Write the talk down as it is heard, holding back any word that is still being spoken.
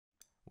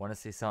Want to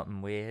see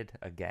something weird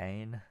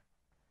again?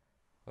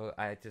 Well,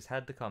 I just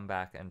had to come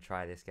back and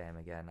try this game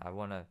again. I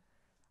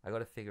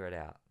gotta figure it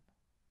out.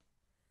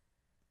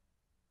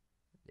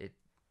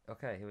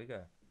 Okay, here we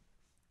go.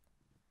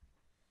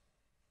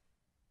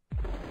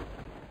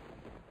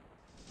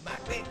 My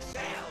big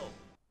cell!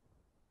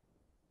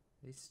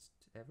 It's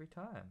every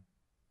time.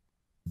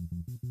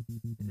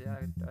 Yeah,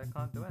 I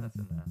can't do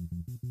anything there.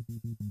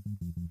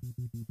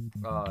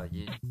 Oh, I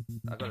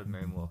gotta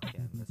moonwalk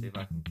again. Let's see if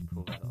I can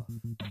pull that off.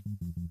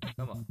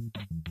 Come on.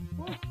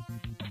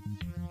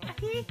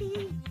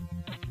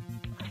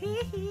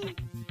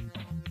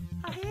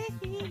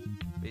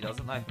 But he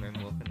doesn't like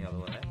moonwalking the other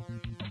way.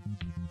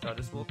 So I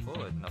just walk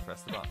forward and I'll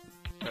press the button.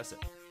 Press it.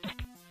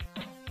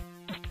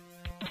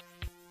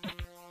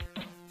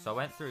 So I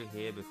went through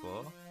here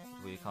before.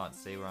 We can't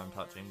see where I'm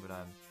touching, but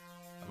I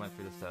went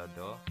through the third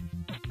door.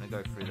 I'm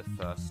gonna go through the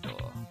first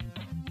door.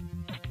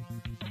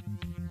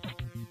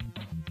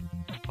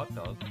 Hot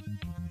dog.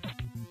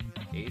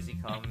 Easy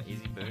come,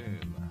 easy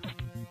boom.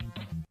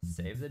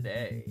 Save the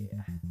day.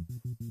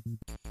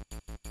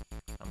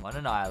 I'm on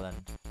an island.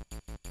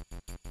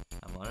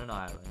 I'm on an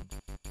island.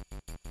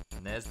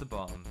 And there's the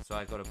bomb. So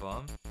I got a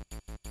bomb.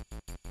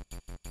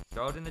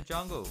 Throw it in the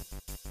jungle.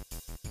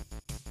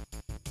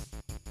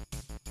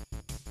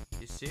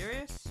 You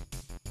serious?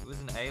 It was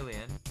an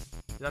alien.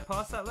 Did I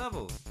pass that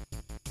level?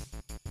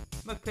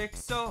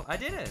 McPixel, I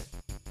did it!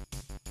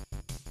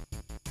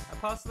 I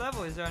passed the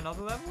level. Is there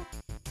another level?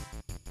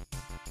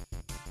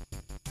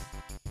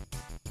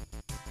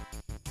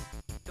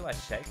 Do I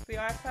shake the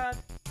iPad?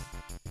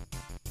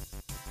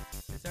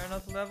 Is there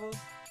another level?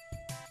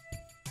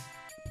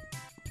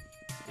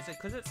 Is it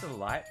because it's a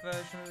light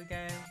version of the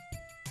game?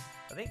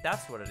 I think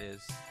that's what it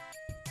is.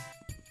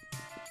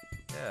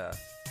 Yeah.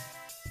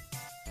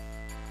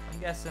 I'm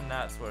guessing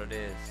that's what it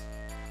is.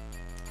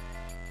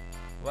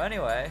 Well,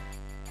 anyway,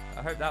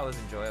 I hope that was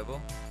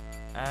enjoyable.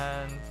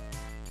 And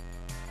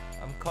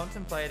I'm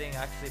contemplating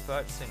actually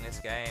purchasing this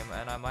game,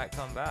 and I might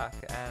come back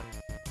and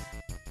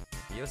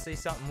you'll see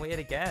something weird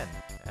again,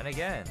 and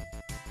again,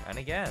 and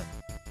again,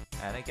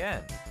 and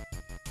again.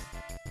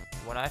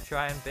 When I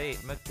try and beat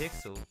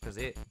McPixel, because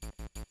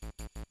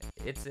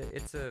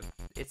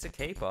it's a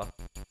keeper.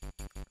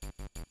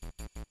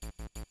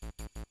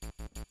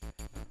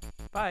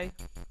 Bye.